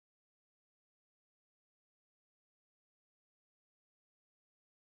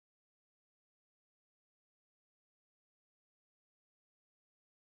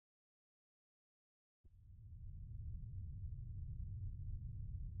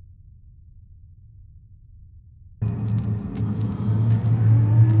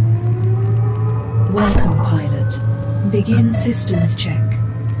Begin systems check.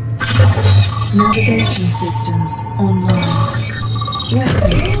 Navigation systems online.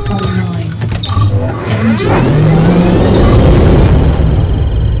 Weapons online. Engines online.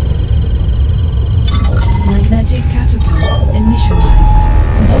 Magnetic catapult initialized.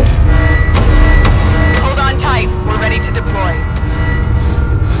 Hold on tight. We're ready to deploy.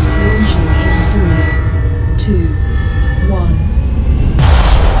 Launching in 3, 2, 1.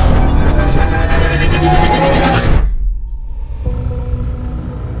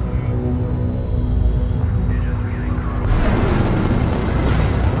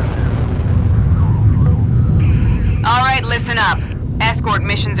 Alright, listen up. Escort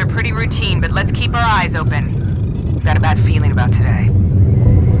missions are pretty routine, but let's keep our eyes open. Got a bad feeling about today.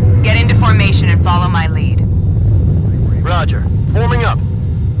 Get into formation and follow my lead. Roger. Forming up.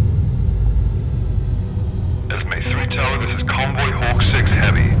 Esme 3 Tower, this is Convoy Hawk 6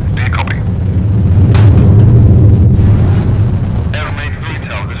 Heavy. Do you copy? Esme 3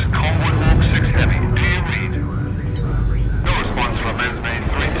 Tower, this is Convoy Hawk 6 Heavy. Do you read? No response from Esme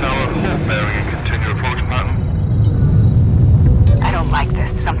 3 Tower. Hold bearing and continue approach pattern. I don't like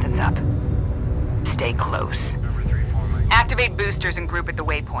this. Something's up. Stay close. Activate boosters and group at the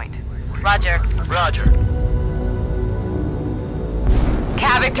waypoint. Roger. Roger.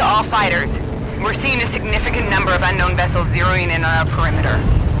 Havoc to all fighters. We're seeing a significant number of unknown vessels zeroing in on our perimeter.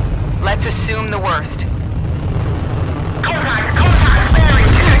 Let's assume the worst. Contact bearing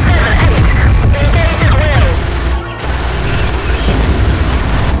 278. Engage at will.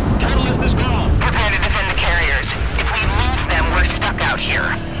 Catalyst is gone. Prepare to defend the carriers. If we lose them, we're stuck out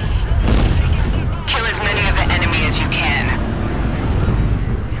here. Kill as many of the enemy as you can.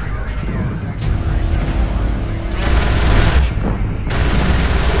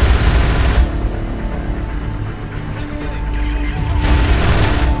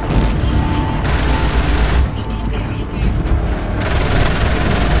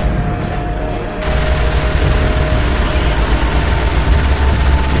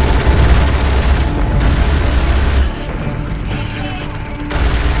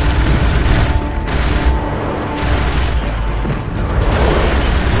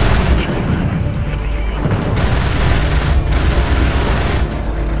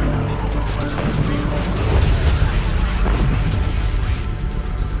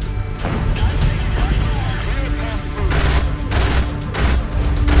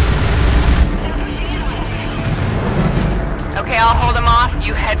 Okay, I'll hold them off.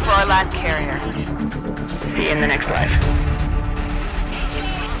 You head for our last carrier. See you in the next life.